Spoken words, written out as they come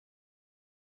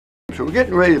So we're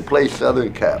getting ready to play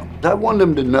Southern Cal. I want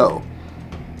them to know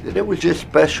that it was just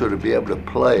special to be able to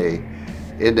play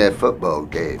in that football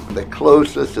game. The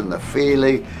closeness and the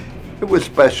feeling, it was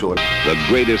special. The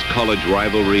greatest college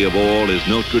rivalry of all is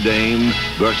Notre Dame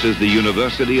versus the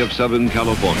University of Southern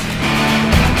California.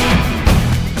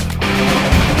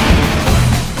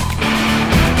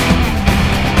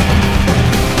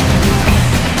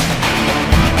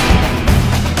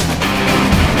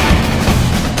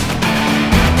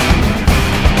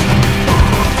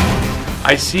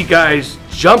 I see guys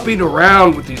jumping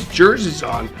around with these jerseys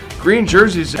on, green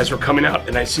jerseys, as we're coming out,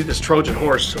 and I see this Trojan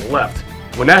horse to the left.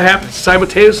 When that happened,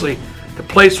 simultaneously, the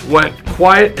place went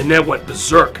quiet and then went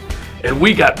berserk, and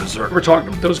we got berserk. We're talking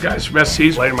with those guys from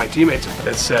SCs, later my teammates,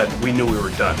 that said we knew we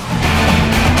were done.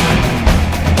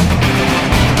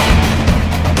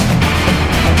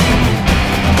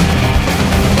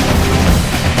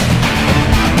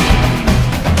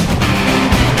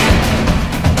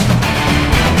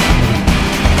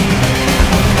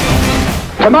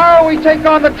 Tomorrow we take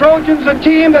on the Trojans, a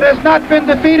team that has not been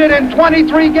defeated in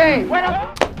 23 games.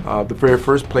 The very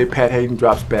first play, Pat Hayden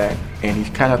drops back, and he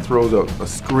kind of throws a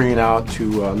screen out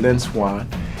to Lynn Swan,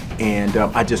 and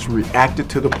I just reacted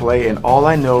to the play, and all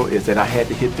I know is that I had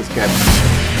to hit this guy.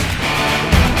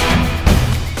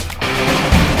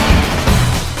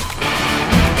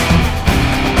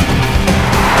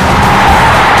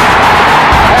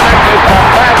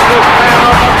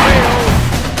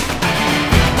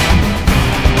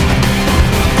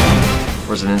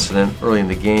 There was an incident early in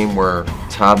the game where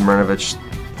Todd Mrnovich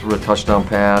threw a touchdown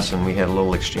pass and we had a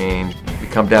little exchange. We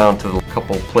come down to the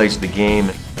couple plays of the game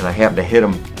and I happened to hit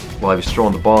him while he was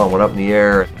throwing the ball and went up in the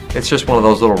air. It's just one of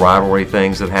those little rivalry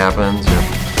things that happens.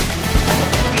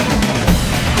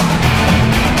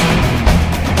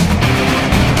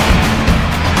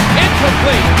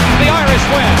 Incomplete. The Irish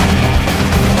win.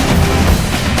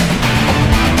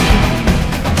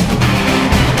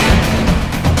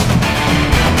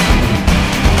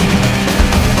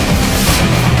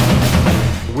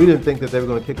 We didn't think that they were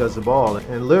going to kick us the ball,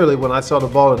 and literally when I saw the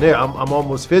ball in there, I'm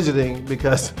almost fidgeting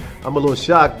because I'm a little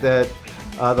shocked that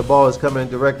the ball is coming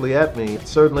directly at me.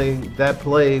 Certainly that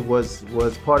play was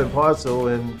part and parcel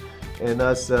in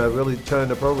us really turning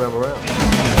the program around.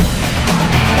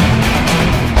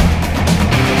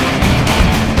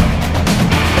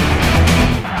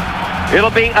 It'll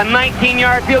be a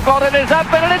 19-yard field goal. It is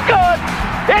up and it is good.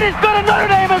 It is good and Notre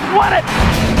Dame has won it.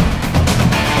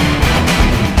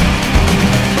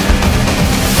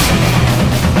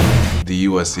 The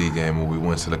USC game when we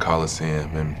went to the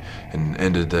Coliseum and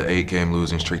ended the 8-game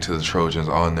losing streak to the Trojans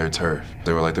on their turf.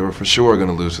 They were for sure going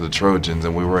to lose to the Trojans,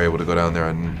 and we were able to go down there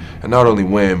and not only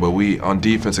win, but we, on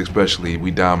defense especially, we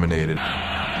dominated.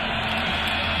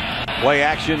 Play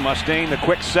action, Mustaine, the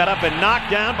quick setup and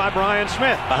knocked down by Brian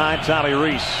Smith behind Tommy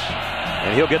Rees.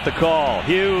 And he'll get the call.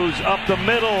 Hughes up the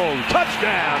middle,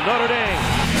 touchdown, Notre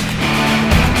Dame.